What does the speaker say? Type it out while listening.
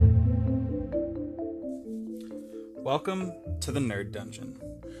Welcome to the Nerd Dungeon,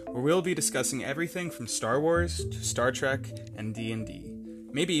 where we'll be discussing everything from Star Wars to Star Trek and D&D,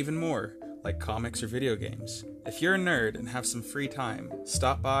 maybe even more, like comics or video games. If you're a nerd and have some free time,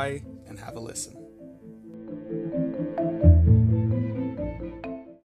 stop by and have a listen.